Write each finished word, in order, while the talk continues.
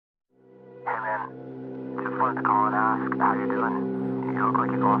Hey man, just wanted to call and ask how you doing. You look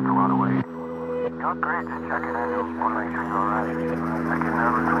like you've lost a lot of weight. You look great, just checking in. Want to make sure you're alright. I get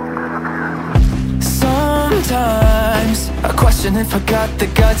nervous when you disappear. Sometimes I question if I got the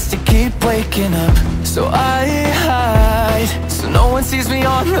guts to keep waking up. So I hide, so no one sees me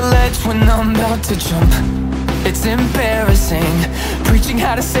on the ledge when I'm about to jump. It's embarrassing, preaching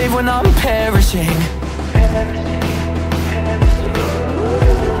how to save when I'm perishing.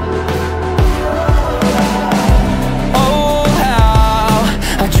 Oh, how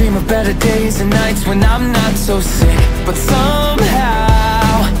I dream of better days and nights when I'm not so sick. But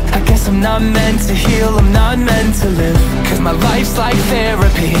somehow I guess I'm not meant to heal, I'm not meant to live. Cause my life's like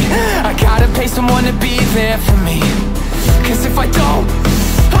therapy, I gotta pay someone to be there for me. Cause if I don't,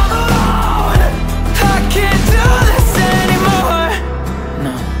 I'm alone. I can't do this anymore.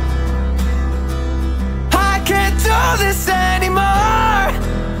 No, I can't do this anymore.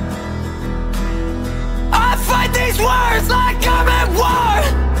 I fight these words like I'm at war.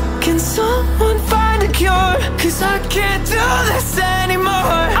 Can someone find a cure? Cause I can't do this anymore.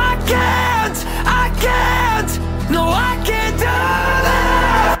 I can't, no I can't do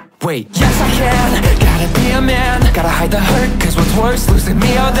that. Wait, yes I can, gotta be a man. Gotta hide the hurt, cause what's worse, losing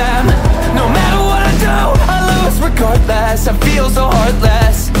me or them. No matter what I do, I lose regardless. I feel so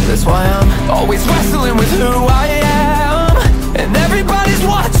heartless, that's why I'm always wrestling with who I am. And everybody's